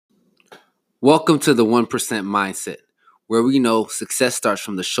Welcome to the 1% Mindset, where we know success starts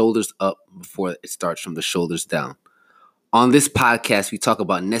from the shoulders up before it starts from the shoulders down. On this podcast, we talk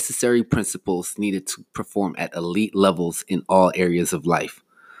about necessary principles needed to perform at elite levels in all areas of life.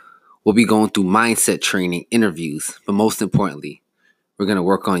 We'll be going through mindset training, interviews, but most importantly, we're going to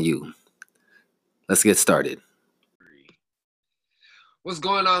work on you. Let's get started. What's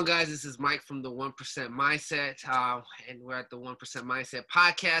going on, guys? This is Mike from the 1% Mindset, and we're at the 1% Mindset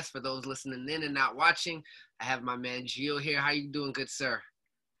podcast. For those listening in and not watching, I have my man Geo here. How you doing, good sir?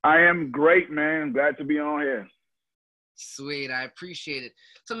 I am great, man. Glad to be on here. Sweet, I appreciate it.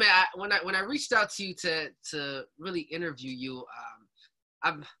 So, man, when I reached out to you to really interview you,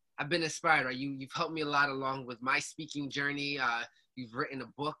 I've been inspired. Right? You've helped me a lot along with my speaking journey. You've written a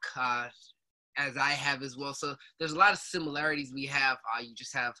book. As I have as well. So there's a lot of similarities we have. You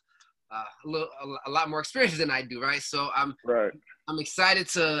just have a lot more experience than I do, right? So I'm excited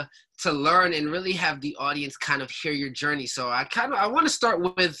to learn and really have the audience kind of hear your journey. So I want to start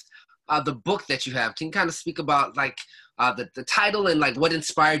with the book that you have. Can you kind of speak about the title and what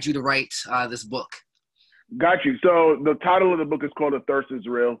inspired you to write this book? Got you. So the title of the book is called The Thirst is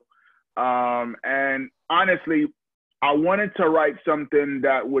Real. And honestly, I wanted to write something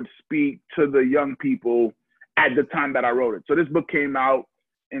that would speak to the young people at the time that I wrote it. So this book came out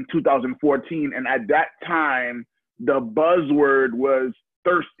in 2014, and at that time, the buzzword was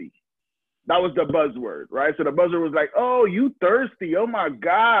thirsty. That was the buzzword, right? So the buzzword was like, oh, you thirsty, oh my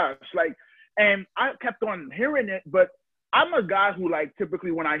gosh. And I kept on hearing it, but I'm a guy who typically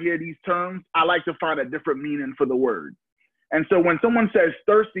when I hear these terms, I like to find a different meaning for the word. And so when someone says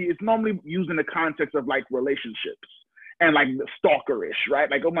thirsty, it's normally used in the context of relationships. And stalkerish, right?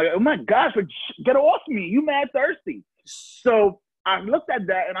 Oh my gosh, get off me, you mad thirsty. So I looked at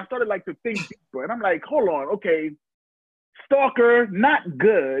that and I started to think deeper. And I'm like, hold on, okay, stalker, not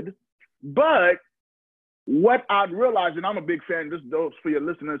good. But what I'd realized, and I'm a big fan, just those for your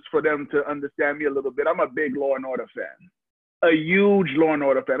listeners, for them to understand me a little bit, I'm a big Law and Order fan. A huge Law and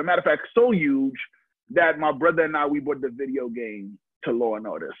Order fan. As a matter of fact, so huge that my brother and I, we bought the video game to Law and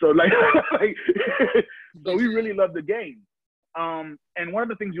Order. So so we really love the game. And one of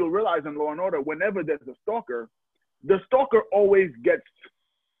the things you'll realize in Law and Order, whenever there's a stalker, the stalker always gets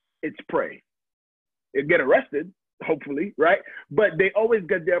its prey. It get arrested, hopefully, right? But they always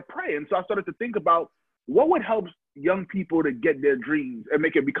get their prey. And so I started to think about what would help young people to get their dreams and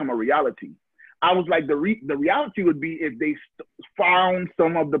make it become a reality. I was like, the reality would be if they found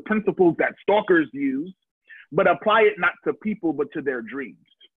some of the principles that stalkers use, but apply it not to people, but to their dreams.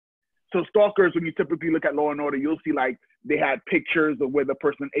 So stalkers, when you typically look at Law and Order, you'll see they had pictures of where the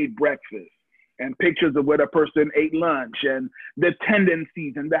person ate breakfast and pictures of where the person ate lunch and the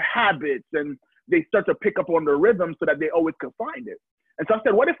tendencies and the habits. And they start to pick up on the rhythm so that they always could find it. And so I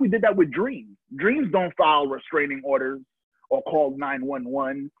said, what if we did that with dreams? Dreams don't file restraining orders or call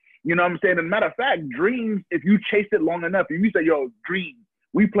 911. You know what I'm saying? As a matter of fact, dreams, if you chase it long enough, if you say, yo, dream,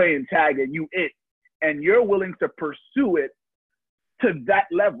 we playing tag and you it, and you're willing to pursue it to that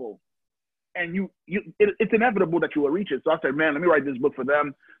level, and it's inevitable that you will reach it. So I said, man, let me write this book for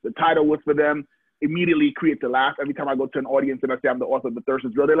them. The title was for them. Immediately create the laugh. Every time I go to an audience and I say I'm the author of The Thirst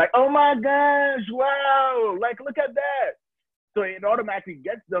is Real, they're like, oh my gosh, wow, look at that. So it automatically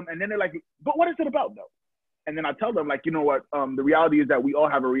gets them, and then they're like, but what is it about though? And then I tell them, you know what, the reality is that we all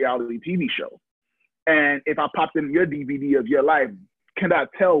have a reality TV show. And if I popped in your DVD of your life, can I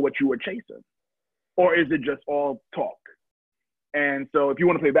tell what you were chasing? Or is it just all talk? And so if you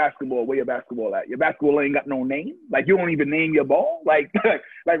want to play basketball, where your basketball at? Your basketball ain't got no name. You don't even name your ball. Like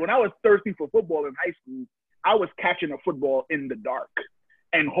when I was thirsty for football in high school, I was catching a football in the dark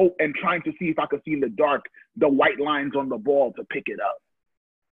and trying to see if I could see in the dark the white lines on the ball to pick it up.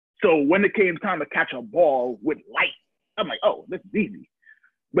 So when it came time to catch a ball with light, I'm like, oh, this is easy.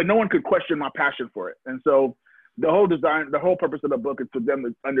 But no one could question my passion for it. And so the whole purpose of the book is for them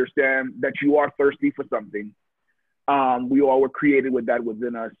to understand that you are thirsty for something. We all were created with that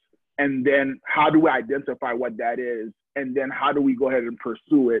within us. And then how do we identify what that is? And then how do we go ahead and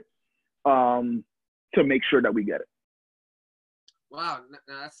pursue it to make sure that we get it? Wow,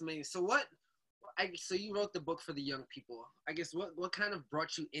 that's amazing. So you wrote the book for the young people. I guess what kind of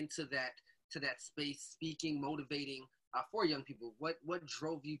brought you into that space, speaking, motivating for young people? What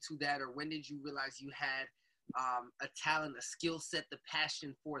drove you to that, or when did you realize you had a talent, a skill set, the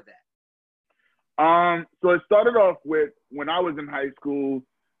passion for that? So it started off with when I was in high school,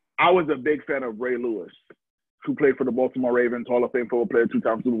 I was a big fan of Ray Lewis, who played for the Baltimore Ravens, Hall of Fame football player,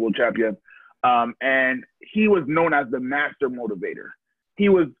 2-time Super Bowl champion. And he was known as the master motivator. He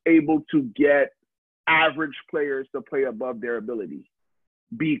was able to get average players to play above their ability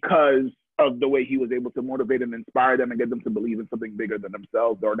because of the way he was able to motivate and inspire them and get them to believe in something bigger than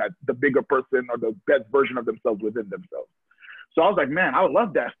themselves, or that the bigger person or the best version of themselves within themselves. So I was like, man, I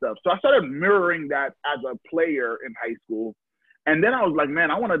love that stuff. So I started mirroring that as a player in high school. And then I was like,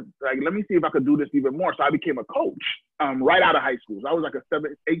 man, I want to, like, let me see if I could do this even more. So I became a coach right out of high school. So I was like a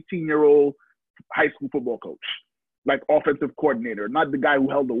 18-year-old high school football coach, like offensive coordinator, not the guy who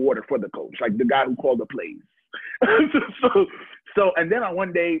held the water for the coach, like the guy who called the plays. And then on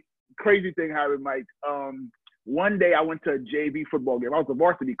one day, crazy thing happened, Mike. One day I went to a JV football game. I was a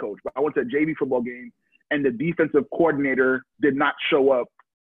varsity coach, but I went to a JV football game, and the defensive coordinator did not show up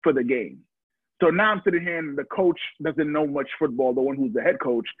for the game. So now I'm sitting here, and the coach doesn't know much football, the one who's the head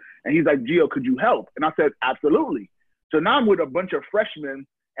coach. And he's like, Geo, could you help? And I said, absolutely. So now I'm with a bunch of freshmen,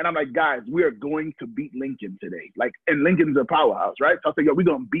 and I'm like, guys, we are going to beat Lincoln today. Like, and Lincoln's a powerhouse, right? So I said, yo, we're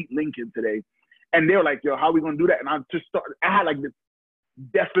going to beat Lincoln today. And they were like, yo, how are we going to do that? And I just started, I had like this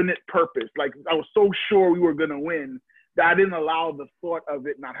definite purpose. Like, I was so sure we were going to win that I didn't allow the thought of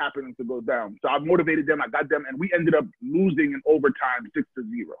it not happening to go down. So I motivated them, I got them, and we ended up losing in overtime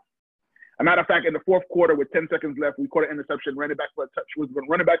 6-0. A matter of fact, in the fourth quarter with 10 seconds left, we caught an interception, ran it back for a touch, was going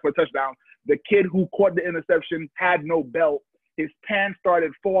to run it back for a touchdown. The kid who caught the interception had no belt. His pants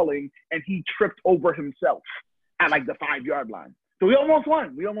started falling, and he tripped over himself at like the 5-yard line. So we almost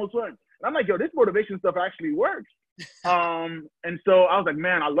won. And I'm like, yo, this motivation stuff actually works. And so I was like,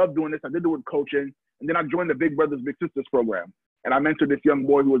 man, I love doing this. I did it with coaching. And then I joined the Big Brothers Big Sisters program. And I mentored this young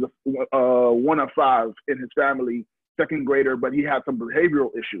boy who was a one of five in his family, second grader, but he had some behavioral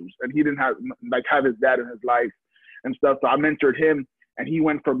issues, and he didn't have his dad in his life and stuff. So I mentored him, and he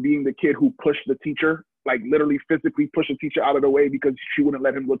went from being the kid who pushed the teacher, like literally physically push a teacher out of the way because she wouldn't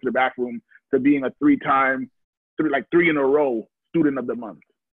let him go to the bathroom, to being a three in a row student of the month.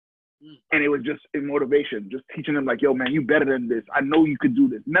 And it was just in motivation, just teaching him like, yo, man, you better than this. I know you could do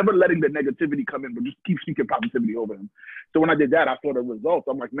this. Never letting the negativity come in, but just keep speaking positivity over him. So when I did that, I saw the results.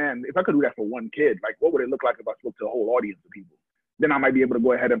 I'm like, man, if I could do that for one kid, like what would it look like if I spoke to a whole audience of people? Then I might be able to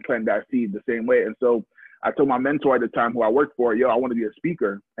go ahead and plant that seed the same way. And so I told my mentor at the time who I worked for, yo, I want to be a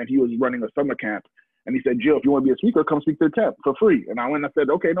speaker. And he was running a summer camp. And he said, Jill, if you want to be a speaker, come speak to the camp for free. And I went and I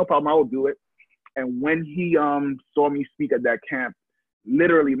said, okay, no problem, I will do it. And when he saw me speak at that camp,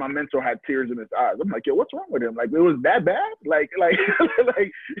 literally my mentor had tears in his eyes. I'm like, yo, what's wrong with him? Like, it was that bad? Like,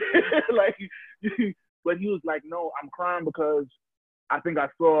 but he was like, no, I'm crying because I think I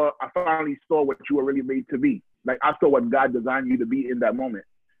finally saw what you were really made to be. Like, I saw what God designed you to be in that moment.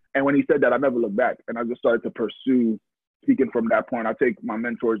 And when he said that, I never looked back. And I just started to pursue speaking from that point. I take my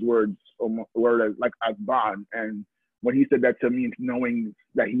mentor's words like as bond. And when he said that to me, knowing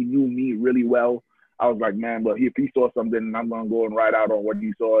that he knew me really well, I was like, man, but if he saw something, I'm going to go and ride out on what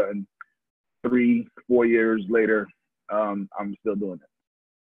he saw. And 3-4 years later, I'm still doing it.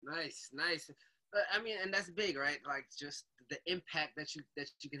 Nice. But I mean, and that's big, right? Like, just the impact that you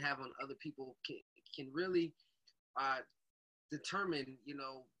can have on other people can really determine,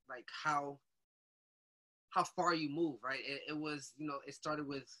 like how far you move, right? It was, it started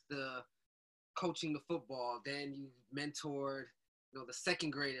with the coaching the football, then you mentored, the second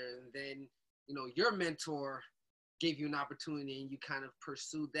grader, and then your mentor gave you an opportunity and you kind of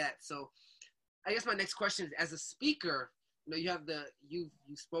pursued that. So I guess my next question is, as a speaker, you've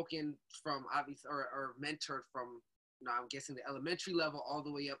spoken from obvious or mentored from, I'm guessing the elementary level all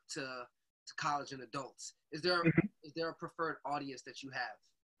the way up to college and adults. Is there a preferred audience that you have?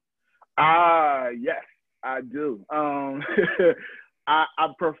 Yes, I do. I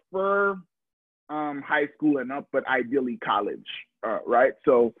prefer high school and up, but ideally college, right?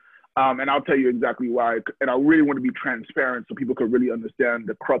 So, and I'll tell you exactly why. And I really want to be transparent so people could really understand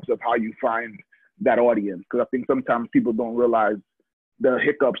the crux of how you find that audience. Because I think sometimes people don't realize the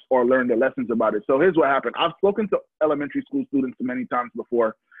hiccups or learn the lessons about it. So here's what happened. I've spoken to elementary school students many times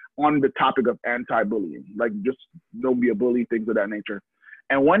before on the topic of anti-bullying, like just don't be a bully, things of that nature.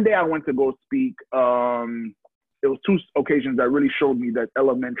 And one day I went to go speak. It was 2 occasions that really showed me that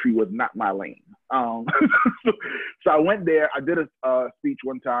elementary was not my lane. So I went there. I did a speech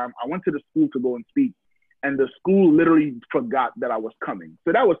one time. I went to the school to go and speak, and the school literally forgot that I was coming.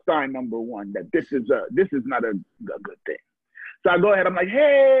 So that was sign number 1, that this is not a good thing. So I go ahead. I'm like,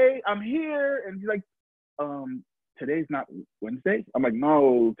 hey, I'm here. And he's like, today's not Wednesday? I'm like,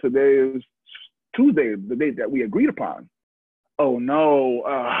 no, today is Tuesday, the date that we agreed upon. Oh, no.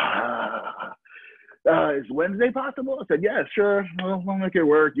 Is Wednesday possible? I said, yeah, sure. We'll make it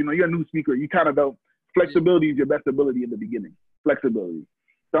work. You're a new speaker. You kind of know flexibility is your best ability in the beginning. Flexibility.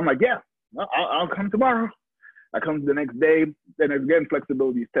 So I'm like, yeah, I'll come tomorrow. I come the next day. Then again,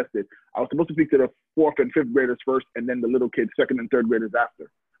 flexibility is tested. I was supposed to speak to the 4th and 5th graders first, and then the little kids, 2nd and 3rd graders after.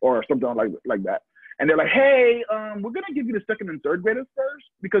 or something like that. And they're like, hey, we're gonna give you the second and third graders first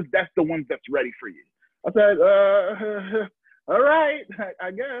because that's the ones that's ready for you. I said, all right,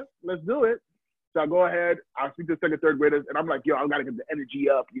 I guess let's do it. So I go ahead, I speak to the second, third graders, and I'm like, yo, I gotta get the energy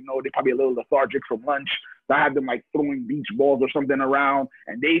up. You know, they probably a little lethargic from lunch. So I have them like throwing beach balls or something around,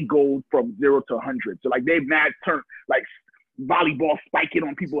 and they go from 0 to 100. So like they mad turn like volleyball spiking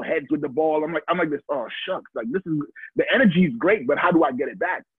on people's heads with the ball. I'm like this. Oh shucks, like this is the energy is great, but how do I get it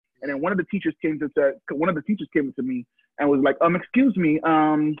back? And then one of the teachers came to me and was like, excuse me,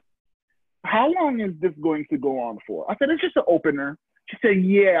 how long is this going to go on for? I said, it's just an opener. She said,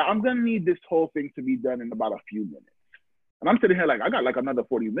 yeah, I'm going to need this whole thing to be done in about a few minutes. And I'm sitting here like, I got like another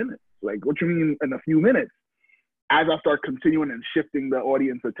 40 minutes. Like, what you mean in a few minutes? As I start continuing and shifting the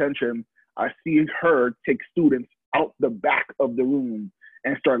audience attention, I see her take students out the back of the room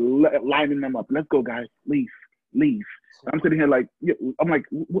and start lining them up. Let's go, guys. Leave. I'm sitting here like, I'm like,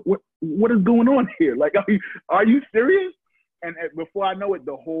 what is going on here? Like, are you serious? And before I know it,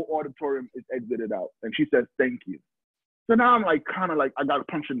 the whole auditorium is exited out. And she says, thank you. So now I'm like, kind of like, I got a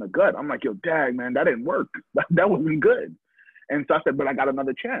punch in the gut. I'm like, yo, dang, man, that didn't work. That wasn't good. And so I said, but I got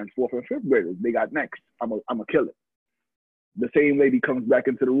another chance. 4th and 5th graders, they got next. I'm gonna kill it. The same lady comes back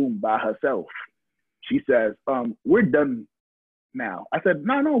into the room by herself. She says, we're done now. I said,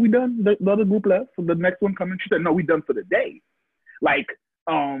 no, we done. The other group left. So the next one coming. She said, no, we done for the day. Like,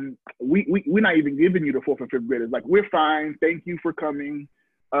 we're not even giving you the 4th and 5th graders. Like, we're fine. Thank you for coming.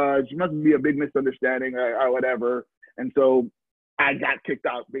 It must be a big misunderstanding or whatever. And so I got kicked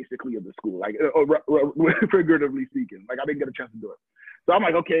out basically of the school, like figuratively speaking. Like I didn't get a chance to do it. So I'm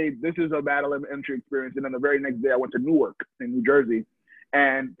like, okay, this is a bad elementary experience. And then the very next day I went to Newark in New Jersey.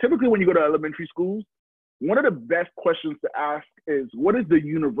 And typically when you go to elementary schools, one of the best questions to ask is, what is the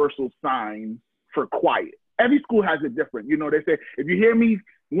universal sign for quiet? Every school has it different. You know, they say, if you hear me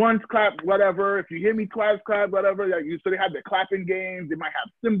once, clap, whatever. If you hear me twice, clap, whatever. So they have the clapping games. They might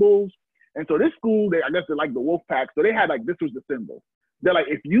have symbols. And so this school, I guess they like the wolf pack. So they had like, this was the symbol. They're like,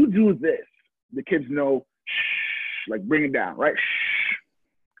 if you do this, the kids know, shh, like bring it down, right? Shh.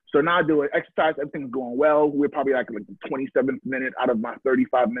 So now I do an exercise. Everything's going well. We're probably like the 27th minute out of my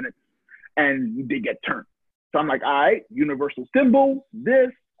 35 minutes. And they get turned. So I'm like, all right, universal symbol,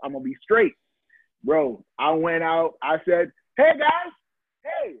 this, I'm going to be straight. Bro, I went out. I said, hey, guys.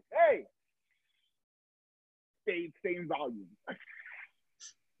 Hey. Same volume.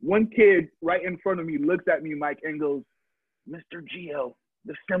 One kid right in front of me looks at me, Mike, and goes, Mr. Geo,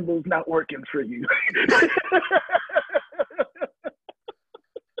 the symbol's not working for you.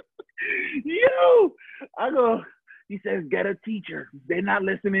 Yo, I go, he says, get a teacher. They're not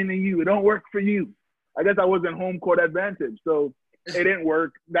listening to you. It don't work for you. I guess I wasn't home court advantage. So it didn't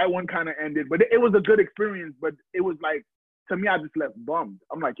work. That one kind of ended. But it was a good experience. But it was like, to me, I just left bummed.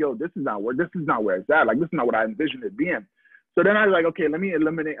 I'm like, yo, this is not where it's at. Like, this is not what I envisioned it being. So then I was like, okay, let me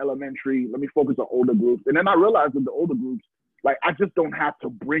eliminate elementary. Let me focus on older groups. And then I realized with the older groups, like, I just don't have to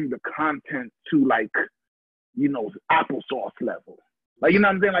bring the content to, like, you know, applesauce level. Like, you know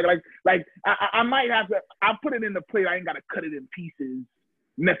what I'm saying? Like I might have to, I'll put it in the plate. I ain't got to cut it in pieces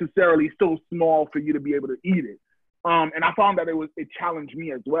necessarily so small for you to be able to eat it. And I found that it challenged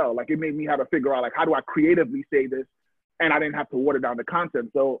me as well. Like, it made me have to figure out, like, how do I creatively say this? And I didn't have to water down the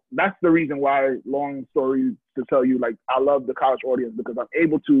content. So that's the reason why, long story to tell you, like, I love the college audience, because I'm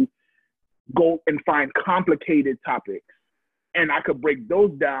able to go and find complicated topics, and I could break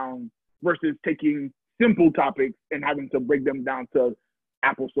those down versus taking simple topics and having to break them down to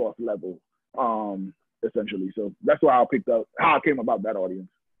applesauce level, essentially. So that's why how I came about that audience.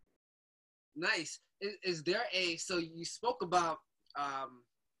 Nice. Is there so you spoke about, I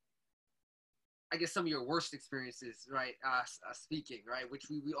guess, some of your worst experiences, right? Speaking, right? Which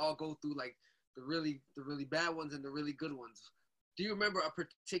we all go through, like the really bad ones and the really good ones. Do you remember a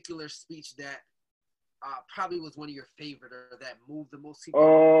particular speech that probably was one of your favorite, or that moved the most people?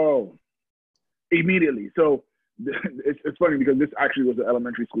 Oh, immediately. So it's funny because this actually was an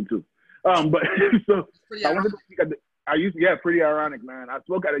elementary school too. But so I wanted to speak at pretty ironic, man. I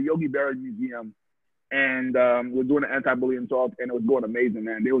spoke at a Yogi Berra museum, and we're doing an anti-bullying talk, and it was going amazing,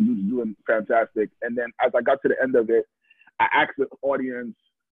 man. They were just doing fantastic. And then as I got to the end of it, I asked the audience,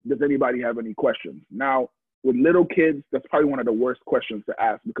 does anybody have any questions? Now, with little kids, that's probably one of the worst questions to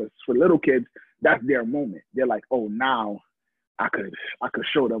ask, because for little kids, that's their moment. They're like, oh, now I could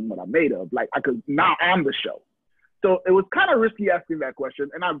show them what I'm made of. Like, now I'm the show. So it was kind of risky asking that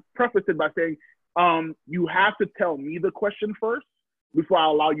question. And I prefaced it by saying, you have to tell me the question first before I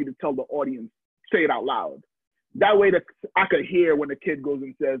allow you to tell the audience, say it out loud. That way that I could hear when the kid goes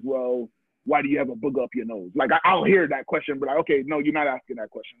and says, well, why do you have a booger up your nose? Like, I'll hear that question, but like, okay, no, you're not asking that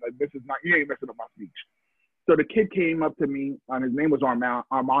question. Like, this is not, you ain't messing up my speech. So the kid came up to me, and his name was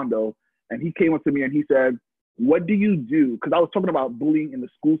Armando, and he came up to me and he said, what do you do? Because I was talking about bullying in the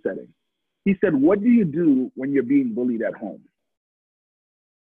school setting. He said, what do you do when you're being bullied at home?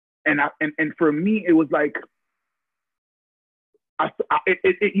 And for me, it was like,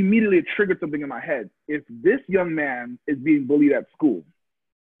 it immediately triggered something in my head. If this young man is being bullied at school,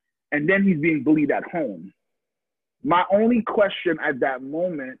 and then he's being bullied at home, my only question at that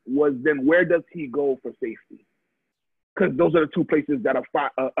moment was, then where does he go for safety? Because those are the two places that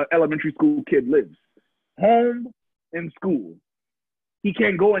an elementary school kid lives: home and school. He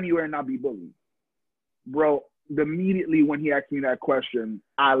can't go anywhere and not be bullied. Bro, immediately when he asked me that question,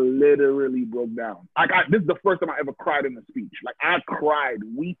 I literally broke down. This is the first time I ever cried in a speech. Like, I cried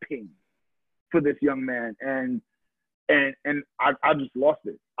weeping for this young man, and I just lost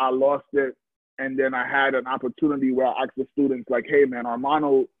it. I lost it, and then I had an opportunity where I asked the students, like, hey man,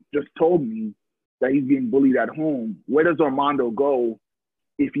 Armando just told me that he's being bullied at home. Where does Armando go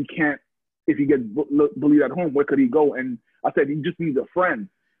if he gets bullied at home? Where could he go? And I said, he just needs a friend.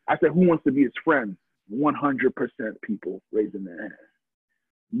 I said, who wants to be his friend? 100% people raising their hand.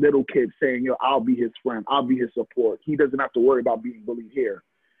 Little kids saying, yo, I'll be his friend. I'll be his support. He doesn't have to worry about being bullied here.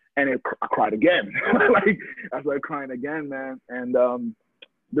 And I cried again. Like, I started crying again, man. And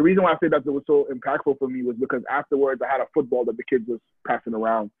the reason why I say that it was so impactful for me was because afterwards I had a football that the kids was passing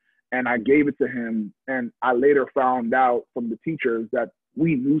around, and I gave it to him. And I later found out from the teachers that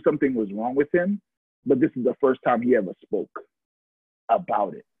we knew something was wrong with him, but this is the first time he ever spoke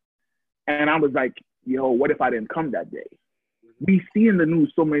about it. And I was like, yo, what if I didn't come that day? We see in the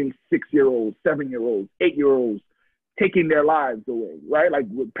news so many 6-year-olds, 7-year-olds, 8-year-olds taking their lives away, right? Like,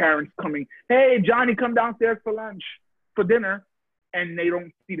 with parents coming, hey, Johnny, come downstairs for lunch, for dinner. And they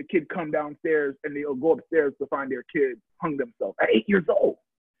don't see the kid come downstairs, and they'll go upstairs to find their kid hung themselves at 8 years old.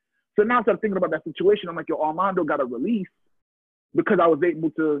 So now I started thinking about that situation. I'm like, yo, Armando got a release because I was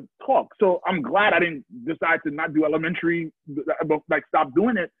able to talk. So I'm glad I didn't decide to not do elementary, like stop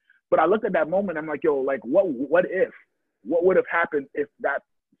doing it. But I looked at that moment, I'm like, yo, like, what would have happened if that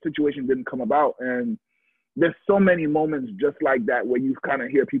situation didn't come about? And there's so many moments just like that where you kind of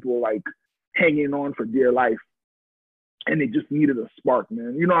hear people like hanging on for dear life, and they just needed a spark,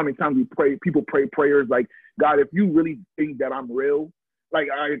 man. You know how many times people pray prayers like, God, if you really think that I'm real, like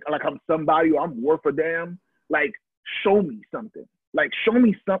I'm somebody, or I'm worth a damn, like, show me something. Like, show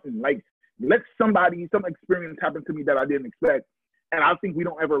me something. Like, let some experience happen to me that I didn't expect. And I think we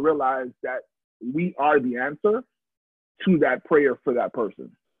don't ever realize that we are the answer to that prayer for that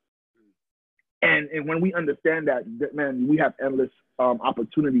person. And when we understand that, man, we have endless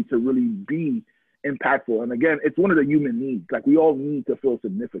opportunity to really be impactful. And again, it's one of the human needs. Like, we all need to feel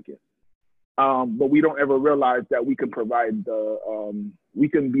significant. But we don't ever realize that we can provide we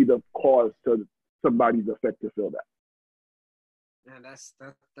can be the cause to somebody's effect to feel that. Man, that's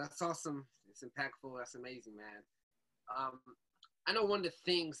awesome. It's impactful. That's amazing, man. I know one of the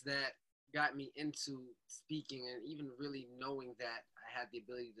things that got me into speaking, and even really knowing that I had the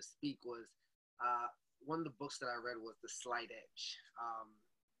ability to speak, was one of the books that I read was The Slight Edge.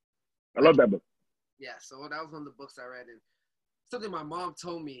 I love that book. Yeah, so that was one of the books I read, and something my mom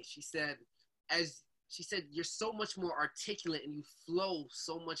told me. She said, you're so much more articulate and you flow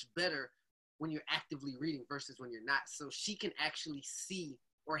so much better when you're actively reading versus when you're not. So she can actually see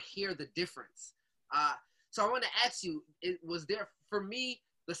or hear the difference. So I want to ask you, was there, for me,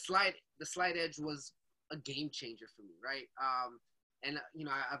 the Slight Edge was a game changer for me, right? And you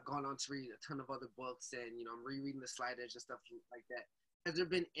know, I've gone on to read a ton of other books, and you know, I'm rereading the Slight Edge and stuff like that. Has there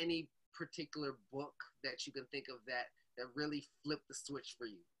been any particular book that you can think of that really flipped the switch for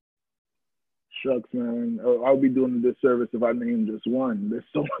you? Shucks, man. I'll be doing a disservice if I name just one. There's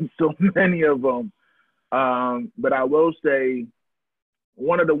so many of them. But I will say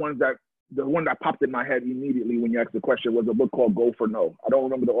the one that popped in my head immediately when you asked the question was a book called Go for No. I don't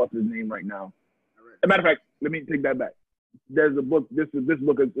remember the author's name right now. As a matter of fact, let me take that back. There's a book, this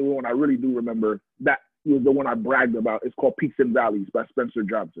book is the one I really do remember. That was the one I bragged about. It's called Peaks and Valleys by Spencer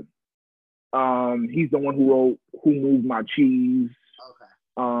Johnson. He's the one who wrote Who Moved My Cheese. Okay.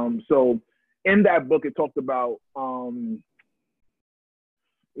 So in that book, it talked about, we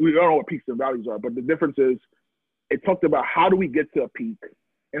don't know what peaks and valleys are, but the difference is it talked about how do we get to a peak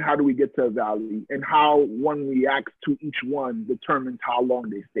and how do we get to a valley, and how one reacts to each one determines how long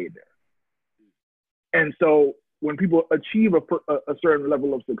they stay there. And so when people achieve a certain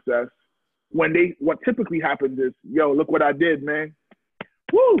level of success, what typically happens is, yo, look what I did, man.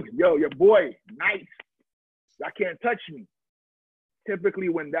 Woo, yo, your boy, nice. Y'all can't touch me. typically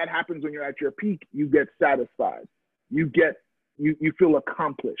when that happens, when you're at your peak, you get satisfied. You feel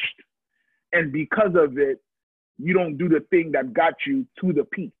accomplished. And because of it, you don't do the thing that got you to the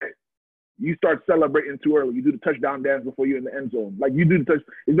peak. You start celebrating too early. You do the touchdown dance before you're in the end zone. Like you do the touch,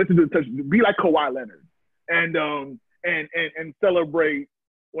 it's better to do the touch, be like Kawhi Leonard and celebrate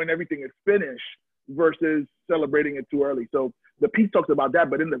when everything is finished versus celebrating it too early. So the peak talks about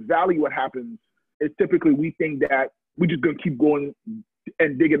that, but in the valley, what happens is typically we think that we're just gonna keep going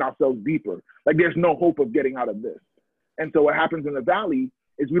and digging ourselves deeper. Like there's no hope of getting out of this. And so what happens in the valley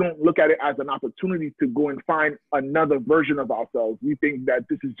is we don't look at it as an opportunity to go and find another version of ourselves. We think that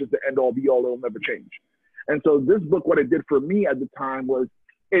this is just the end all be all, it'll never change. And so this book, what it did for me at the time was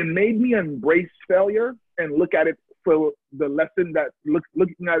it made me embrace failure and look at it for the lesson that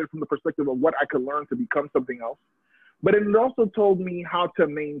looking at it from the perspective of what I could learn to become something else. But it also told me how to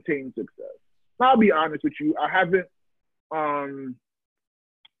maintain success. I'll be honest with you, I haven't, I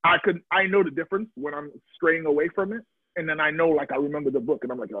know the difference when I'm straying away from it. And then I know, like, I remember the book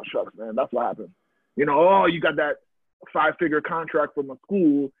and I'm like, oh, shucks, man, that's what happened. You know, oh, you got that 5-figure contract from a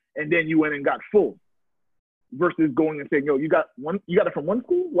school and then you went and got full versus going and saying, yo, you got it from one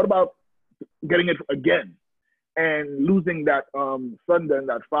school? What about getting it again? And losing that thunder and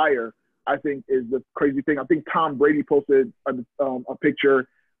that fire, I think is the crazy thing. I think Tom Brady posted a picture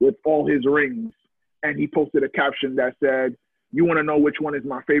with all his rings and he posted a caption that said, you want to know which one is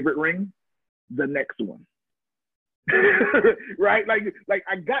my favorite ring? The next one. Right? Like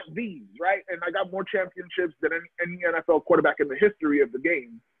I got these, right? And I got more championships than any NFL quarterback in the history of the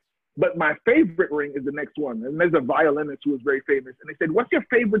game. But my favorite ring is the next one. And there's a violinist who was very famous. And they said, what's your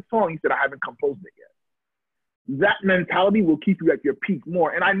favorite song? He said, I haven't composed it yet. That mentality will keep you at your peak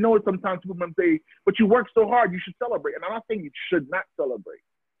more. And I know sometimes people might say, but you work so hard, you should celebrate. And I'm not saying you should not celebrate.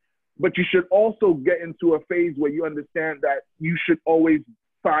 But you should also get into a phase where you understand that you should always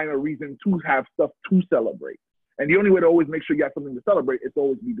find a reason to have stuff to celebrate. And the only way to always make sure you have something to celebrate is to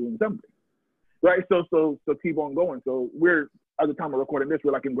always be doing something, right? So keep on going. So at the time of recording this,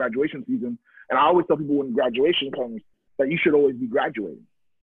 we're like in graduation season. And I always tell people when graduation comes that you should always be graduating.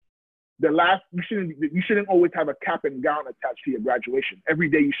 You shouldn't always have a cap and gown attached to your graduation. Every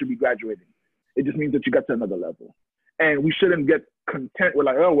day you should be graduating. It just means that you got to another level. And we shouldn't get content with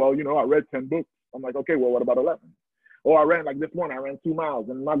like, oh, well, you know, I read 10 books. I'm like, okay, well, what about 11? Or I ran like this morning, I ran 2 miles.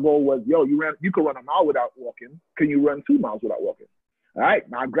 And my goal was, yo, you could run a mile without walking. Can you run 2 miles without walking? All right,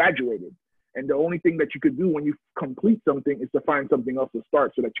 now I graduated. And the only thing that you could do when you complete something is to find something else to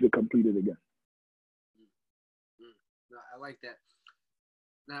start so that you could complete it again. No, I like that.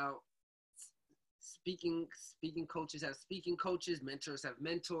 Now, speaking coaches have speaking coaches, mentors have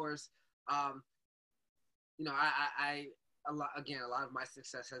mentors. You know, a lot of my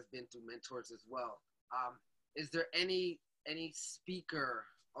success has been through mentors as well. Is there any speaker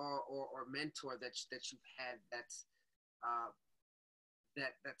or mentor that you've had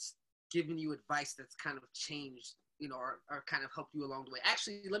that's given you advice that's kind of changed, you know, or kind of helped you along the way?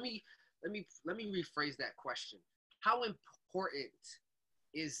 Actually, let me rephrase that question. How important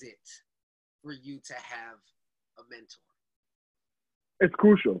is it for you to have a mentor? It's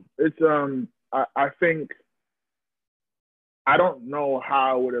crucial. It's I think I don't know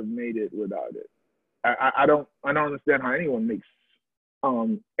how I would have made it without it. I don't understand how anyone makes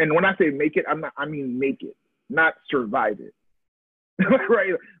and when I say make it, I mean make it, not survive it.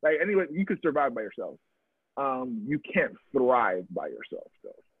 Right? Like anyway, you could survive by yourself. You can't thrive by yourself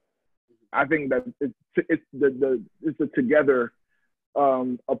though. I think that it's a together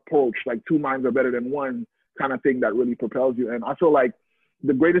approach, like 2 minds are better than one kind of thing that really propels you. And I feel like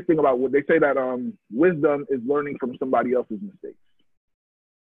the greatest thing about what they say that wisdom is learning from somebody else's mistakes.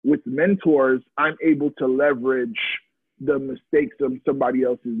 With mentors, I'm able to leverage the mistakes that somebody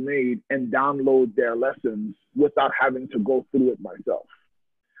else has made and download their lessons without having to go through it myself.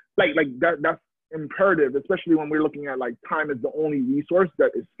 Like that's imperative, especially when we're looking at like time is the only resource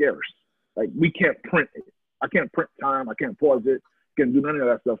that is scarce. Like we can't print it. I can't print time. I can't pause it. Can't do none of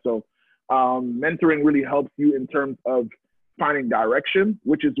that stuff. So mentoring really helps you in terms of finding direction,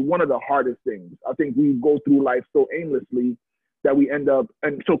 which is one of the hardest things. I think we go through life so aimlessly that we end up,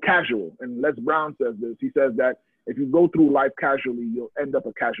 and so casual. And Les Brown says this. He says that if you go through life casually, you'll end up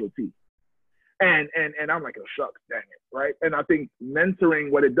a casualty. And I'm like, oh, shucks, dang it, right? And I think mentoring,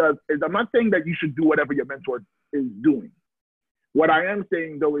 what it does is, I'm not saying that you should do whatever your mentor is doing. What I am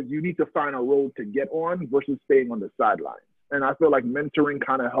saying, though, is you need to find a road to get on versus staying on the sidelines. And I feel like mentoring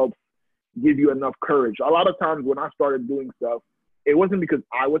kind of helps give you enough courage. A lot of times when I started doing stuff, it wasn't because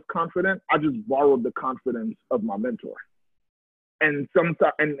I was confident. I just borrowed the confidence of my mentor. And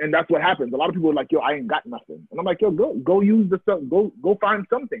sometimes, and that's what happens. A lot of people are like, yo, I ain't got nothing. And I'm like, yo, go use the stuff. Go find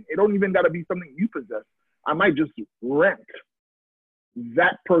something. It don't even got to be something you possess. I might just rent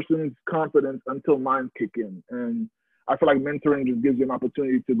that person's confidence until mine kick in. And I feel like mentoring just gives you an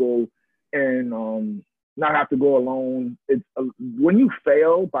opportunity to go and not have to go alone. It's when you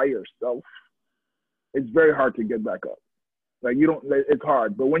fail by yourself, it's very hard to get back up. Like you don't, it's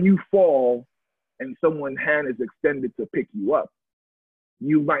hard. But when you fall and someone's hand is extended to pick you up,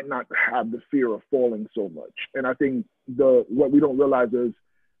 you might not have the fear of falling so much. And I think what we don't realize is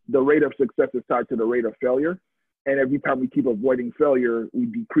the rate of success is tied to the rate of failure. And every time we keep avoiding failure, we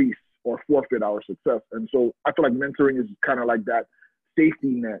decrease or forfeit our success. And so I feel like mentoring is kind of like that safety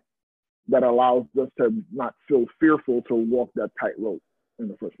net that allows us to not feel fearful to walk that tightrope in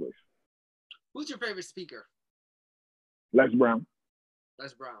the first place. Who's your favorite speaker? Les Brown.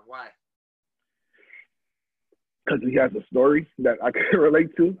 Les Brown. Why? Because he has a story that I can relate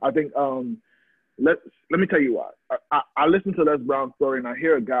to. I think, let me tell you why. I listen to Les Brown's story and I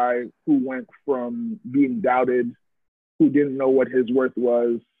hear a guy who went from being doubted, who didn't know what his worth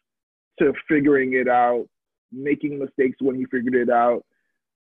was, to figuring it out, making mistakes when he figured it out,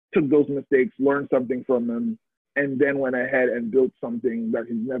 took those mistakes, learned something from them, and then went ahead and built something that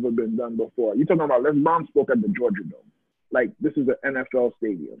has never been done before. You're talking about Les Brown spoke at the Georgia Dome. Like, this is an NFL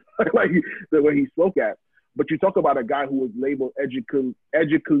stadium, like the way he spoke at. But you talk about a guy who was labeled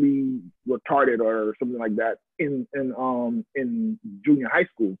edgically retarded or something like that in junior high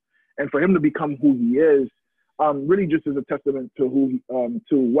school, and for him to become who he is, really just is a testament to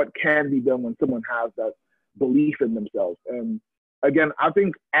to what can be done when someone has that belief in themselves. And again, I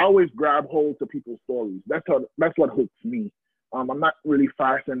think I always grab hold to people's stories. That's what hooks me. I'm not really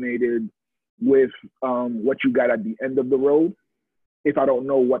fascinated with what you got at the end of the road if I don't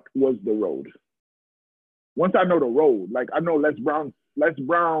know what was the road. Once I know the road, like I know Les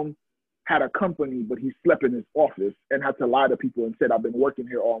Brown had a company, but he slept in his office and had to lie to people and said, I've been working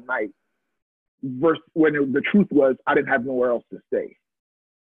here all night. Versus when the truth was, I didn't have nowhere else to stay.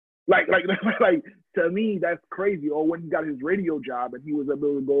 Like to me, that's crazy. Or when he got his radio job and he was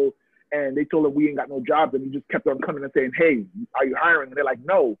able to go and they told him we ain't got no jobs and he just kept on coming and saying, hey, are you hiring? And they're like,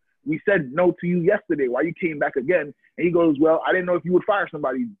 no, we said no to you yesterday. Why you came back again? And he goes, well, I didn't know if you would fire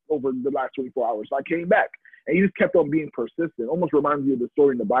somebody over the last 24 hours. So I came back. And he just kept on being persistent. Almost reminds me of the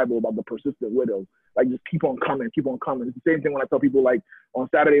story in the Bible about the persistent widow. Like, just keep on coming, keep on coming. It's the same thing when I tell people, like, on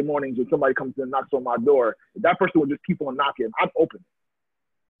Saturday mornings when somebody comes and knocks on my door, if that person would just keep on knocking, I'd open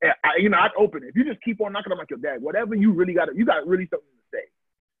it. And I'd open it. If you just keep on knocking, I'm like, your dad, whatever you really got, you got really something to say.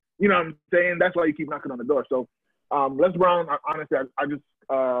 You know what I'm saying? That's why you keep knocking on the door. So Les Brown, honestly, I just,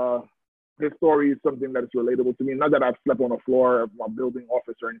 his story is something that is relatable to me. Not that I've slept on a floor of my building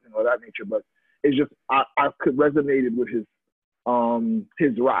office or anything of that nature, but it's just I could resonated with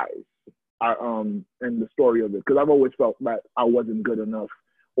his rise and the story of it, because I've always felt that I wasn't good enough,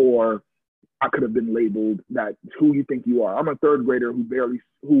 or I could have been labeled that who you think you are. I'm a third grader who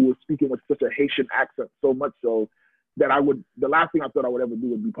was speaking with such a Haitian accent, so much so that the last thing I thought I would ever do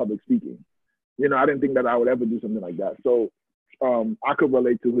would be public speaking. You know, I didn't think that I would ever do something like that. So I could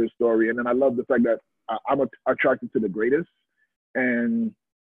relate to his story, and then I love the fact that I'm attracted to the greatest. And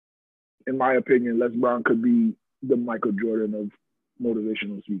in my opinion, Les Brown could be the Michael Jordan of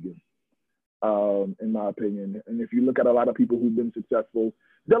motivational speaking, in my opinion. And if you look at a lot of people who've been successful,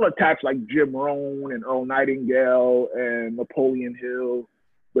 they'll attach like Jim Rohn and Earl Nightingale and Napoleon Hill.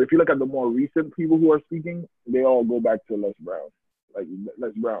 But if you look at the more recent people who are speaking, they all go back to Les Brown. Like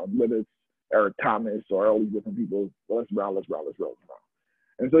Les Brown, whether it's Eric Thomas or all these different people, Les Brown.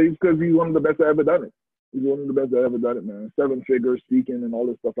 And so he's one of the best that ever done it. He's one of the best that ever done it, man. 7 figures, speaking and all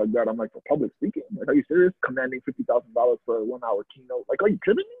this stuff like that. I'm like, for public speaking? Like, are you serious? Commanding $50,000 for a 1-hour keynote? Like, are you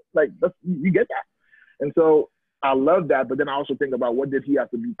kidding me? Like, you get that? And so I love that, but then I also think about what did he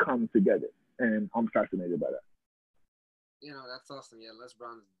have to become to get it? And I'm fascinated by that. You know, that's awesome. Yeah, Les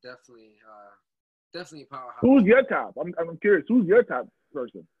Brown is definitely a powerhouse. Who's your top? I'm curious. Who's your top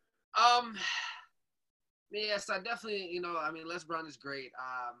person? Yes, I definitely, Les Brown is great.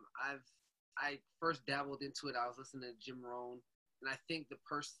 I first dabbled into it. I was listening to Jim Rohn, and I think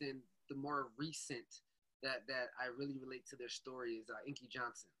the more recent that I really relate to their story is Inky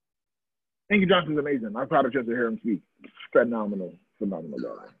Johnson. Inky Johnson's amazing. I've had a chance to hear him speak. Phenomenal. So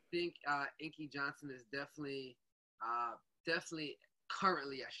I think Inky Johnson is definitely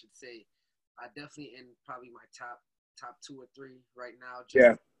currently, I should say, definitely in probably my top 2 or 3 right now.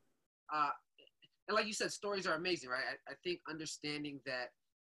 Yeah. And like you said, stories are amazing, right? I think understanding that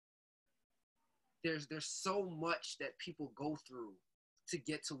there's so much that people go through to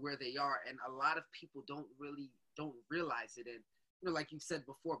get to where they are, and a lot of people don't realize it. And like you said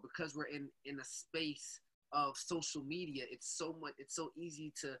before, because we're in a space of social media, it's so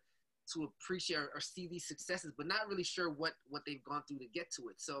easy to appreciate or see these successes, but not really sure what they've gone through to get to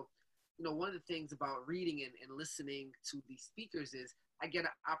it. So, one of the things about reading and listening to these speakers is I get an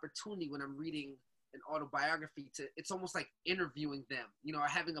opportunity when I'm reading an autobiography it's almost like interviewing them, or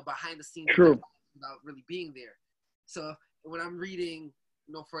having a behind the scenes of their life without really being there. So when I'm reading,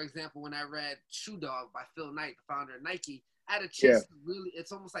 for example, when I read Shoe Dog by Phil Knight, the founder of Nike, I had a chance to really,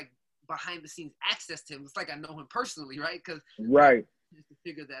 it's almost like behind the scenes access to him. It's like I know him personally, right? Because to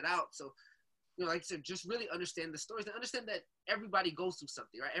figure that out. So, like I said, just really understand the stories and understand that everybody goes through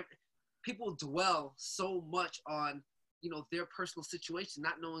something, right? People dwell so much on, their personal situation,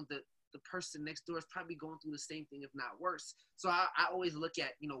 not knowing that the person next door is probably going through the same thing, if not worse. So I always look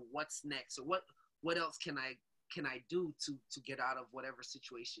at, what's next, or what else can I do to get out of whatever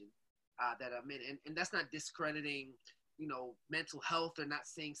situation that I'm in. And that's not discrediting, mental health, or not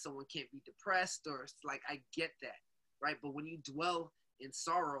saying someone can't be depressed, or like, I get that, right? But when you dwell in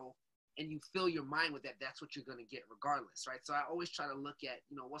sorrow and you fill your mind with that, that's what you're going to get regardless, right? So I always try to look at,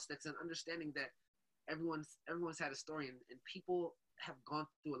 what's next, and understanding that everyone's had a story, and people have gone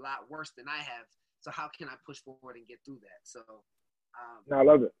through a lot worse than I have. So how can I push forward and get through that? So I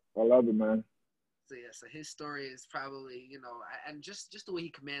love it, man. So yeah, so his story is probably, and just the way he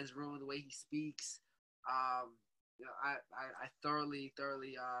commands room, the way he speaks, I thoroughly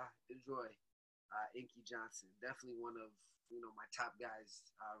enjoy Inky Johnson. Definitely one of my top guys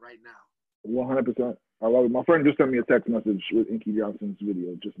right now. 100%. I love it. My friend just sent me a text message with Inky Johnson's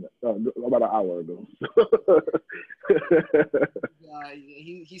video just about an hour ago.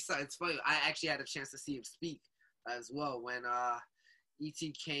 It's funny. I actually had a chance to see him speak as well when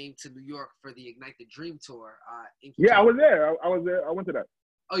E.T. came to New York for the Ignite the Dream tour. I was there. I was there. I went to that.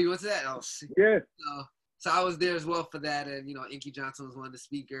 Oh, you went to that? Oh, yeah. So I was there as well for that, and Inky Johnson was one of the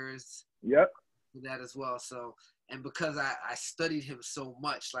speakers. Yep. For that as well. So, and because I studied him so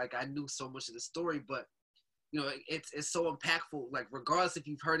much, like I knew so much of the story, but it's so impactful. Like regardless if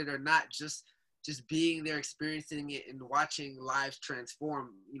you've heard it or not, just being there, experiencing it, and watching lives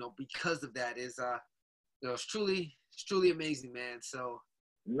transform, because of that is it's truly amazing, man. So.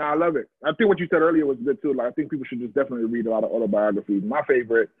 No, I love it. I think what you said earlier was good too. Like I think people should just definitely read a lot of autobiographies. My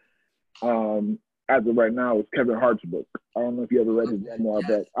favorite, as of right now, is Kevin Hart's book. I don't know if you ever read his memoir,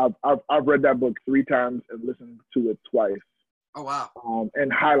 but I've read that book 3 times and listened to it twice. Oh wow!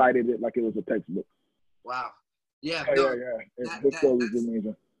 And highlighted it like it was a textbook. Wow. Yeah. This story is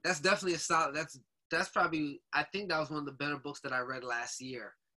amazing. That's definitely a solid. That's probably, I think that was one of the better books that I read last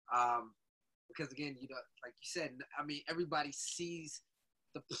year. Because again, like you said, I mean, everybody sees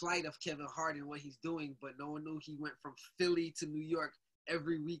the plight of Kevin Hart and what he's doing, but no one knew he went from Philly to New York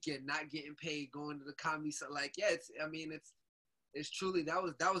every weekend, not getting paid, going to the comedy. So like, yeah, it's truly, that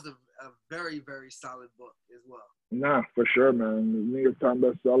was a very, very solid book as well. Nah, for sure, man. New York Times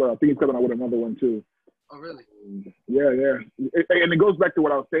bestseller. I think he's coming out with another one too. Oh, really? Yeah. And it goes back to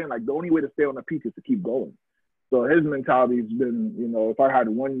what I was saying. Like the only way to stay on the peak is to keep going. So his mentality has been, if I had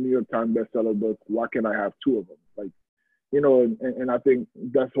one New York Times bestseller book, why can't I have 2 of them? Like, and I think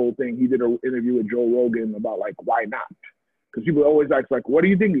that's the whole thing. He did an interview with Joe Rogan about like, why not? Because people always ask like, what do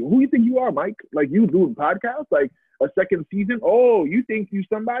you think? Who do you think you are, Mike? Like you doing podcasts, like a second season? Oh, you think you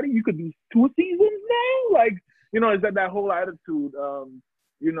somebody? You could do 2 seasons now? Like, is that whole attitude,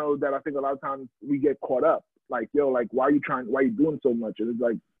 that I think a lot of times we get caught up. Like, like, why are you doing so much? And it's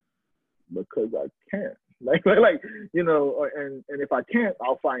like, because I can't. Like, and if I can't,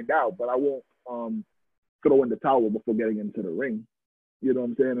 I'll find out, but I won't throw in the towel before getting into the ring. You know what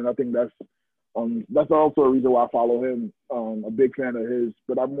I'm saying? And I think that's also a reason why I follow him. A big fan of his,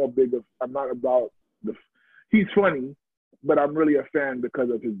 but I'm not about he's funny, but I'm really a fan because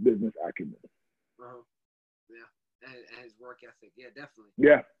of his business acumen. Uh-huh. Yeah, and his work ethic. Yeah, definitely.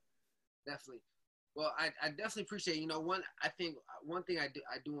 Yeah, definitely. Well, I definitely appreciate, one thing I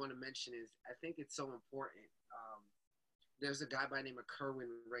do want to mention is I think it's so important. There's a guy by the name of Kerwin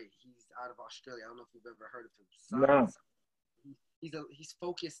Ray. He's out of Australia. I don't know if you've ever heard of him. No. He's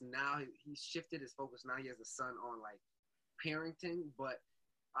focused now. He's shifted his focus now. He has a son on like parenting. But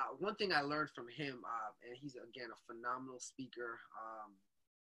one thing I learned from him, and he's again a phenomenal speaker,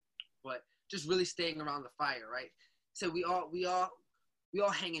 but just really staying around the fire, right? So we all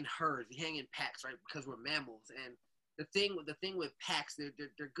hang in herds. We hang in packs, right? Because we're mammals. And the thing with packs,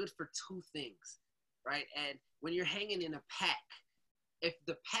 they're good for 2 things, right? And when you're hanging in a pack,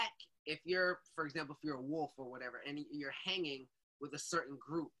 if you're, for example, if you're a wolf or whatever, and you're hanging with a certain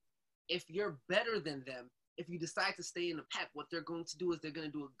group, if you're better than them, if you decide to stay in the pack, what they're going to do is they're going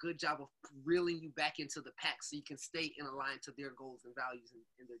to do a good job of reeling you back into the pack so you can stay in line to their goals and values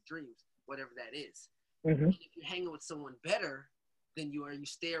and their dreams, whatever that is. Mm-hmm. And if you're hanging with someone better than you are, you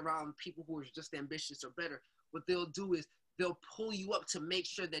stay around people who are just ambitious or better, what they'll do is they'll pull you up to make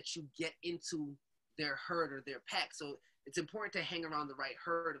sure that you get into their herd or their pack. So it's important to hang around the right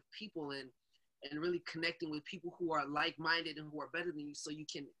herd of people and really connecting with people who are like-minded and who are better than you so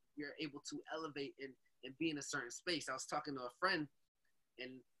you're able to elevate and be in a certain space. I was talking to a friend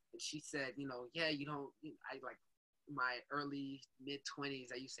and she said, yeah, I like my early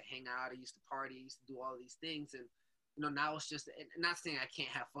mid-20s, I used to hang out, I used to party, I used to do all these things. And, now it's just, and not saying I can't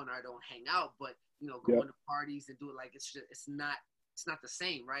have fun or I don't hang out, but, going to parties and do it like, it's not the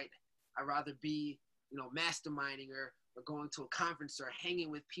same, right? I'd rather be, masterminding or going to a conference or hanging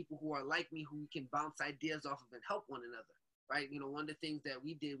with people who are like me, who we can bounce ideas off of and help one another, right? One of the things that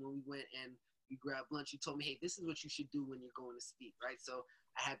we did when we went and we grabbed lunch, you told me, hey, this is what you should do when you're going to speak, right? So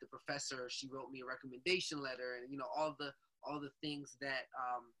I had the professor, she wrote me a recommendation letter and, all the things that,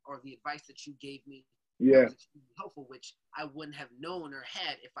 or the advice that you gave me was extremely helpful, which I wouldn't have known or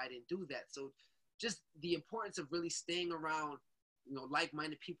had if I didn't do that. So just the importance of really staying around,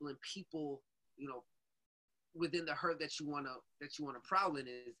 like-minded people and people, within the herd that you want to prowl in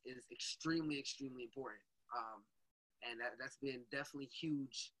is extremely, extremely important. And that's been definitely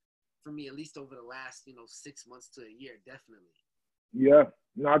huge for me, at least over the last, 6 months to a year, definitely. Yeah.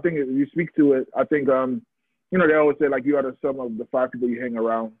 No, I think if you speak to it, I think, they always say, like, you are the sum of the 5 people you hang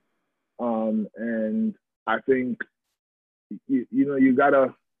around. And I think, you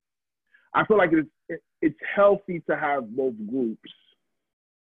gotta, I feel like it's healthy to have both groups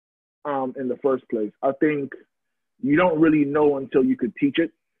in the first place. I think you don't really know until you could teach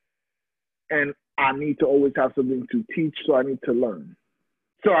it. And I need to always have something to teach, so I need to learn.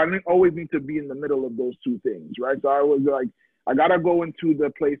 So I always need to be in the middle of those two things, right? So I was like, I gotta go into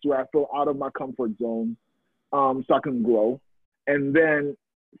the place where I feel out of my comfort zone, so I can grow. And then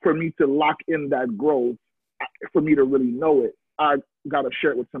for me to lock in that growth, for me to really know it, I gotta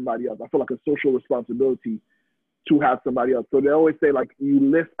share it with somebody else. I feel like a social responsibility to have somebody else. So they always say, like, you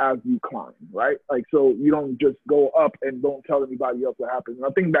lift as you climb, right? Like, so you don't just go up and don't tell anybody else what happens. And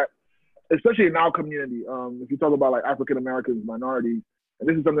I think that, especially in our community, if you talk about like African Americans, minorities, and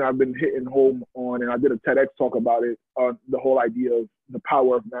this is something I've been hitting home on, and I did a TEDx talk about it, the whole idea of the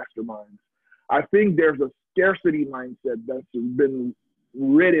power of masterminds. I think there's a scarcity mindset that's been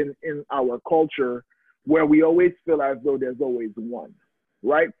written in our culture where we always feel as though there's always one,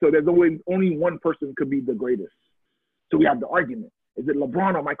 right? So there's always only one person could be the greatest. So we have the argument. Is it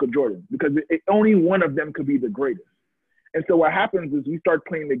LeBron or Michael Jordan? Because only one of them could be the greatest. And so what happens is we start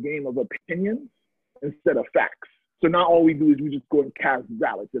playing the game of opinions instead of facts. So now all we do is we just go and cast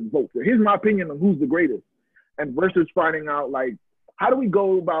ballots and vote. So here's my opinion on who's the greatest. And versus finding out, like, how do we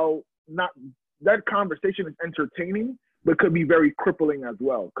go about that conversation is entertaining, but could be very crippling as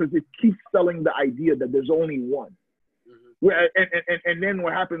well, because it keeps selling the idea that there's only one. Mm-hmm. And then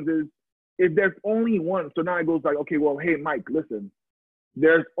what happens is, if there's only one, so now it goes like, okay, well, hey, Mike, listen,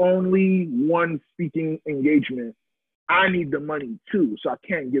 there's only one speaking engagement. I need the money too, so I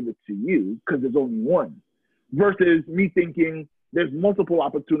can't give it to you because there's only one. Versus me thinking there's multiple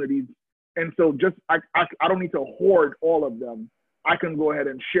opportunities, and so just I don't need to hoard all of them. I can go ahead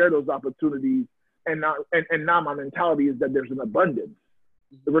and share those opportunities, and now my mentality is that there's an abundance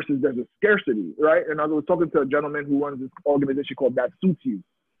versus there's a scarcity, right? And I was talking to a gentleman who runs this organization called That Suits You,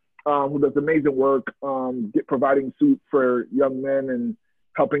 who does amazing work providing suits for young men and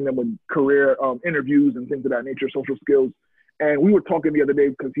helping them with career interviews and things of that nature, social skills. And we were talking the other day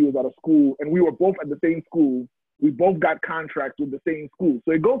because he was out of school, and we were both at the same school. We both got contracts with the same school.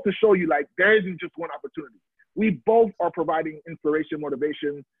 So it goes to show you, like, there isn't just one opportunity. We both are providing inspiration,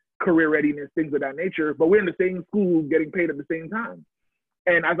 motivation, career readiness, things of that nature, but we're in the same school getting paid at the same time.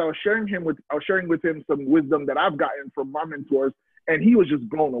 And as I was sharing with him some wisdom that I've gotten from my mentors, and he was just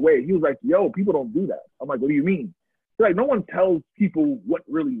blown away. He was like, yo, people don't do that. I'm like, what do you mean? He's like, no one tells people what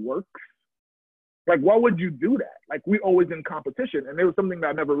really works. Like, why would you do that? Like, we're always in competition. And there was something that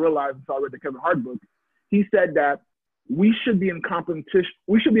I never realized until I read the Kevin Hart book. He said that we should be in competition.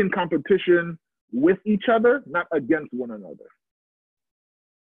 We should be in competition with each other, not against one another.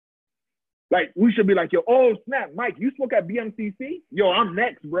 Like, we should be like, yo, oh, snap, Mike, you spoke at BMCC? Yo, I'm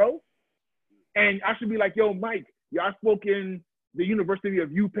next, bro. And I should be like, yo, Mike, I spoke in the University of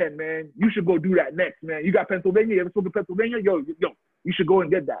UPenn, man. You should go do that next, man. You got Pennsylvania? You ever spoke to Pennsylvania? Yo, you should go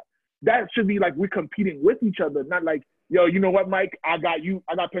and get that. That should be like we're competing with each other, not like, yo, you know what, Mike? I got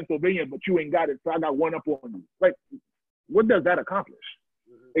Pennsylvania, but you ain't got it, so I got one up on you. Like, what does that accomplish?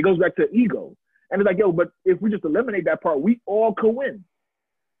 Mm-hmm. It goes back to ego. And it's like, yo, but if we just eliminate that part, we all could win.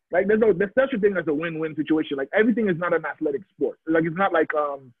 Like there's such a thing as a win-win situation. Like everything is not an athletic sport. Like it's not like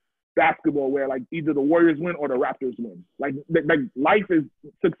basketball where like either the Warriors win or the Raptors win. Like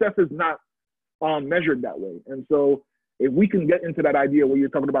success is not measured that way. And so if we can get into that idea where you're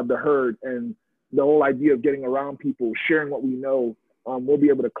talking about the herd and the whole idea of getting around people, sharing what we know, we'll be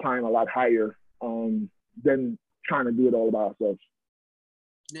able to climb a lot higher than trying to do it all by ourselves.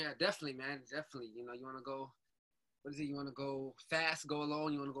 Yeah, definitely, man. Definitely. You know, you want to go, what is it? You want to go fast, go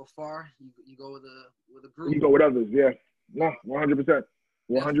alone. You want to go far. You go with a group. You go with others. Yeah. No, 100%.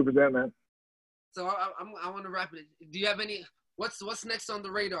 100%, man. So I want to wrap it. Do you have any, what's next on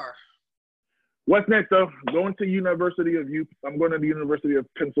the radar? What's next, though? I'm going to the University of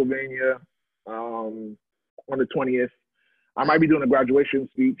Pennsylvania on the 20th. I might be doing a graduation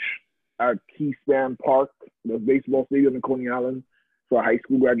speech at Keyspan Park, the baseball stadium in Coney Island, for a high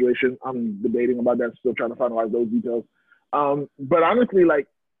school graduation. I'm debating about that, still trying to finalize those details. But honestly, like,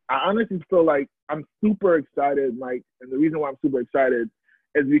 I honestly feel like I'm super excited, Mike. And the reason why I'm super excited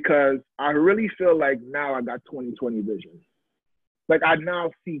is because I really feel like now I got 20/20 vision. Like I now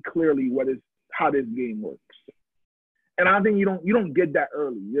see clearly how this game works. And I think you don't get that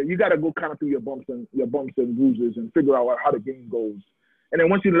early. You got to go kind of through your bumps and bruises and figure out how the game goes. And then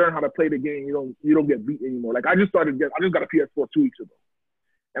once you learn how to play the game, you don't get beat anymore. Like I just got a PS4 2 weeks ago,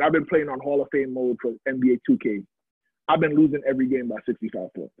 and I've been playing on Hall of Fame mode for NBA 2K. I've been losing every game by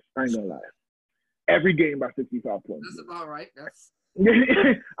 65 points. I ain't gonna lie. Every game by 65 points. That's about right. That's.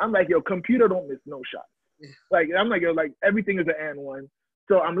 I'm like, yo, computer don't miss no shots. Like I'm like, yo, like everything is an and one.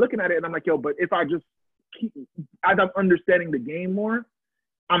 So I'm looking at it and I'm like, yo, but if I just keep, as I'm understanding the game more,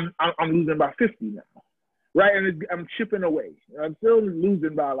 I'm losing by 50 now, right? And I'm chipping away. I'm still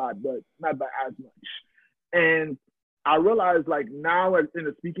losing by a lot, but not by as much. And I realize, like now in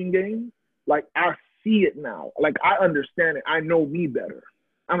the speaking game, like I see it now. Like I understand it. I know me better.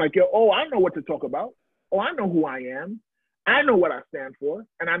 I'm like, yo, oh, I know what to talk about. Oh, I know who I am. I know what I stand for,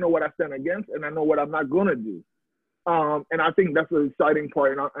 and I know what I stand against, and I know what I'm not gonna do. And I think that's the exciting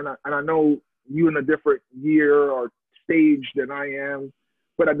part. And I know you in a different year or stage than I am,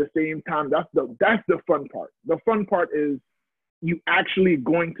 but at the same time, that's the fun part. The fun part is you actually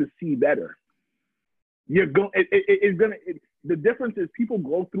going to see better. The difference is people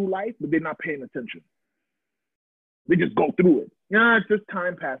go through life, but they're not paying attention. They just go through it. Yeah, it's just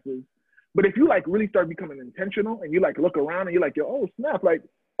time passes. But if you like really start becoming intentional and you like look around and you're like, yo, oh snap, like,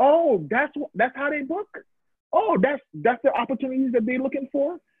 oh, that's how they book. Oh, that's the opportunities that they're looking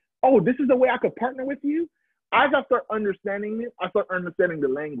for. Oh, this is the way I could partner with you. As I start understanding it, I start understanding the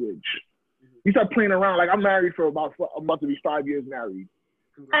language. You start playing around. Like I'm married for I'm about to be 5 years married.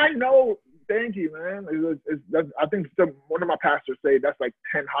 I know. Thank you, man. I think one of my pastors say that's like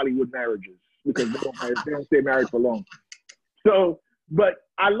 10 Hollywood marriages because they don't stay married for long. So, but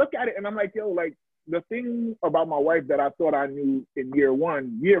I look at it and I'm like, yo, like the thing about my wife that I thought I knew in year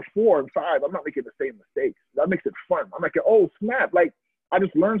 1, year 4 and 5, I'm not making the same mistakes. That makes it fun. I'm like, oh, snap. Like I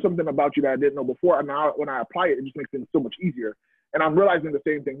just learned something about you that I didn't know before. And now when I apply it, it just makes things so much easier. And I'm realizing the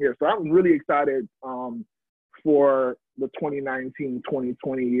same thing here. So I'm really excited for the 2019-2020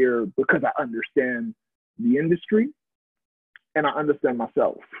 year because I understand the industry and I understand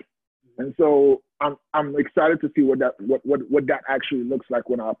myself. And so I'm excited to see what that actually looks like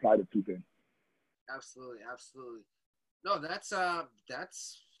when I apply the two things. Absolutely. No, that's solid.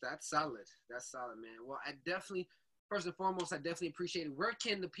 That's solid, man. Well, first and foremost, I definitely appreciate it. Where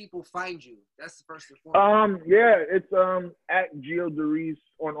can the people find you? That's the first and foremost. Yeah, it's at Geo Derice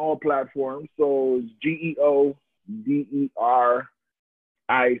on all platforms. So it's GeoDerice.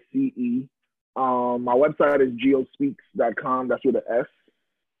 My website is geospeaks.com. That's with an S.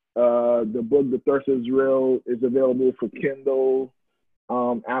 The book, The Thirst is Real, is available for Kindle,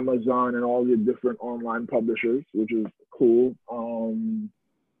 Amazon, and all the different online publishers, which is cool.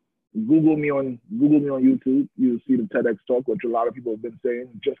 Google me on YouTube. You'll see the TEDx talk, which a lot of people have been saying.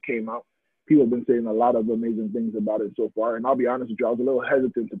 It just came out. People have been saying a lot of amazing things about it so far. And I'll be honest with you, I was a little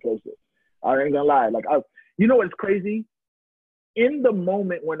hesitant to post it. I ain't gonna lie. Like you know what's crazy? In the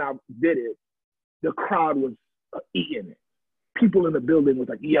moment when I did it, the crowd was eating it. People in the building was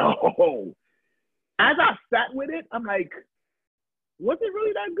like, yo. As I sat with it, I'm like, was it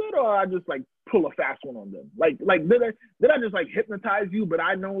really that good, or I just like pull a fast one on them? Like did I just like hypnotize you? But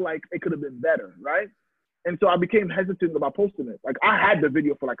I know like it could have been better, right? And so I became hesitant about posting it. Like I had the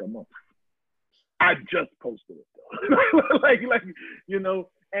video for like a month. I just posted it though. like you know.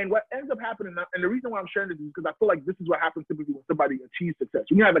 And what ends up happening, and the reason why I'm sharing this is because I feel like this is what happens typically when somebody achieves success.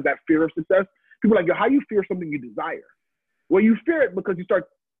 When you have like that fear of success, people are like, yo, how you fear something you desire? Well, you fear it because you start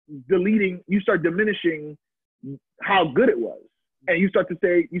start diminishing how good it was. And you start to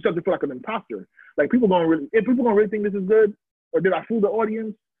feel like an imposter. Like if people gonna really think this is good, or did I fool the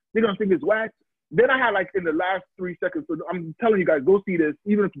audience? They're gonna think it's whack. Then I had like in the last 3 seconds, so I'm telling you guys, go see this,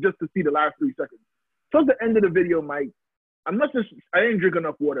 even if just to see the last 3 seconds. Towards the end of the video, Mike, I didn't drink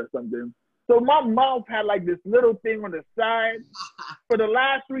enough water or something. So my mouth had like this little thing on the side for the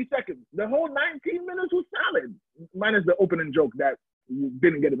last 3 seconds. The whole 19 minutes was solid, minus the opening joke that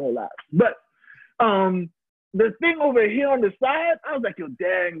didn't get no laughs. But the thing over here on the side, I was like, yo,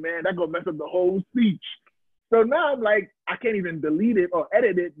 dang, man, that gonna mess up the whole speech. So now I'm like, I can't even delete it or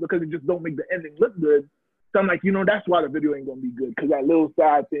edit it because it just don't make the ending look good. So I'm like, that's why the video ain't gonna be good, because that little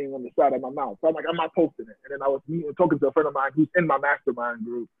side thing on the side of my mouth. So I'm like, I'm not posting it. And then I was talking to a friend of mine who's in my mastermind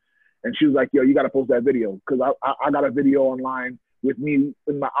group, and she was like, yo, you gotta post that video, because I got a video online with me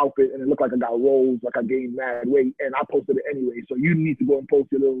in my outfit, and it looked like I got rolls, like I gained mad weight, and I posted it anyway. So you need to go and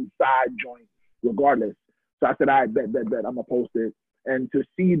post your little side joint regardless. So I said, I bet, I'm gonna post it. And to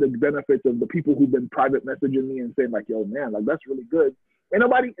see the benefits of the people who've been private messaging me and saying like, yo, man, like that's really good. And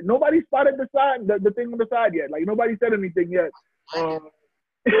nobody spotted the side, the thing on the side yet. Like nobody said anything yet. But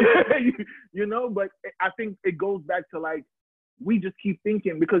I think it goes back to like, we just keep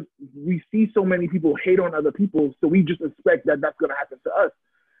thinking, because we see so many people hate on other people. So we just expect that that's going to happen to us.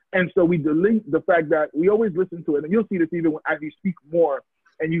 And so we delete the fact that we always listen to it. And you'll see this even as you speak more.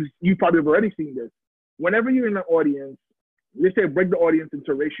 And you probably have already seen this. Whenever you're in an audience, let's say break the audience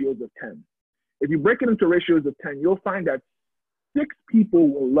into ratios of 10. If you break it into ratios of 10, you'll find that 6 people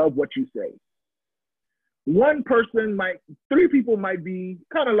will love what you say. 3 people might be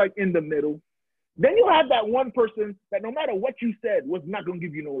kind of like in the middle. Then you have that one person that no matter what you said was not going to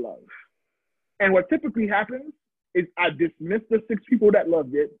give you no love. And what typically happens is I dismiss the 6 people that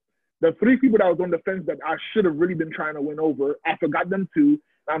loved it. The 3 people that was on the fence that I should have really been trying to win over, I forgot them too.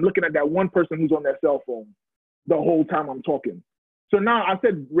 I'm looking at that one person who's on their cell phone the whole time I'm talking. So now I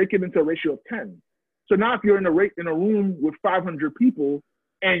said break it into a ratio of 10. So now if you're in a room with 500 people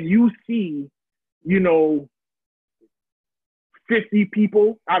and you see, 50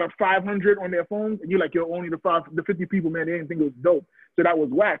 people out of 500 on their phones, and you're like, yo, only the 50 people, man, they didn't think it was dope, so that was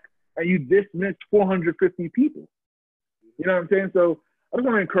whack. And you dismissed 450 people. You know what I'm saying? So I just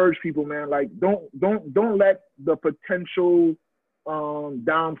want to encourage people, man, like don't let the potential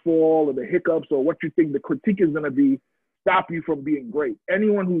downfall or the hiccups or what you think the critique is going to be stop you from being great.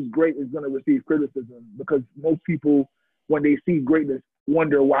 Anyone who's great is going to receive criticism, because most people, when they see greatness,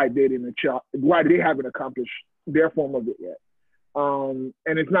 wonder why they haven't accomplished their form of it yet. And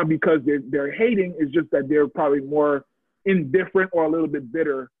it's not because they're hating, it's just that they're probably more indifferent or a little bit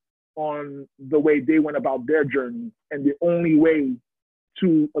bitter on the way they went about their journey. And the only way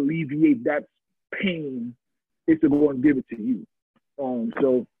to alleviate that pain is to go and give it to you.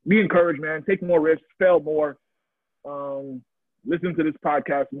 So be encouraged, man. Take more risks, fail more, listen to this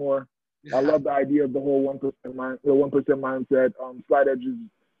podcast more. I love the idea of the whole 1% mindset. Slight Edge is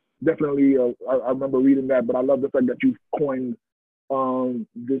definitely, I remember reading that, but I love the fact that you've coined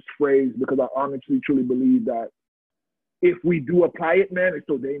this phrase, because I honestly, truly believe that if we do apply it, man, it's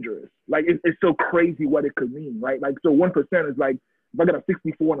so dangerous. Like, it's so crazy what it could mean, right? Like, so 1% is like, if I get a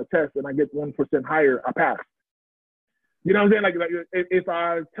 64 on a test and I get 1% higher, I pass. You know what I'm saying? Like if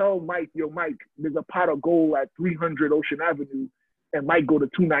I tell Mike, yo, Mike, there's a pot of gold at 300 Ocean Avenue, and Mike go to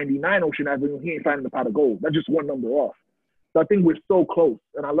 299 Ocean Avenue, he ain't finding the pot of gold. That's just one number off. So I think we're so close.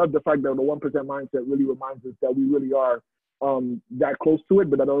 And I love the fact that the 1% mindset really reminds us that we really are that close to it,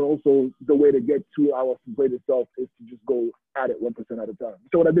 but that also the way to get to our greatest self is to just go at it 1% at a time.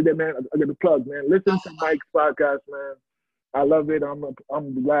 So what I did there, man, I get the plug, man. Listen to Mike's podcast, man. I love it.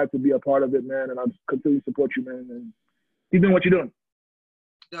 I'm glad to be a part of it, man, and I'll continue to support you, man. And keep doing what you're doing.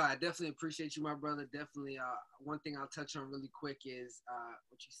 No, I definitely appreciate you, my brother. Definitely. One thing I'll touch on really quick is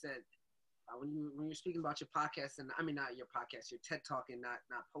what you said. When you're speaking about your podcast, and I mean not your podcast, your TED Talk, and not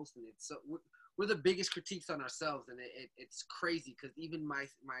posting it. So we're the biggest critiques on ourselves, and it's crazy, because even my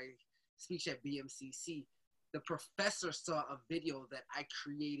speech at BMCC, the professor saw a video that I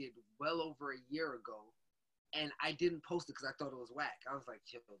created well over a year ago, and I didn't post it because I thought it was whack. I was like,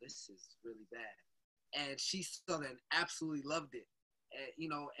 yo, this is really bad. And she saw that and absolutely loved it.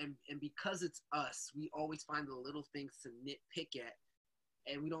 And because it's us, we always find the little things to nitpick at,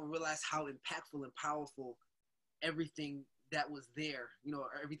 and we don't realize how impactful and powerful everything that was there, or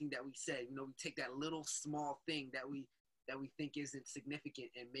everything that we said. We take that little small thing that we think isn't significant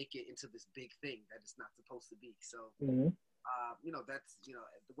and make it into this big thing that it's not supposed to be. So, that's,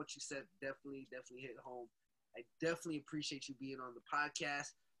 what you said definitely hit home. I definitely appreciate you being on the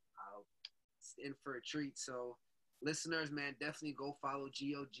podcast. It's in for a treat. So listeners, man, definitely go follow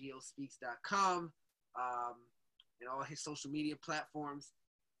geospeaks.com, and all his social media platforms.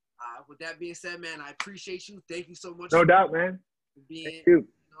 With that being said, man, I appreciate you. Thank you so much. No doubt, man. For being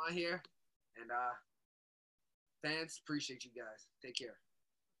on here. And fans, appreciate you guys. Take care.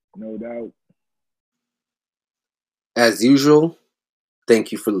 No doubt. As usual,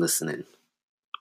 thank you for listening.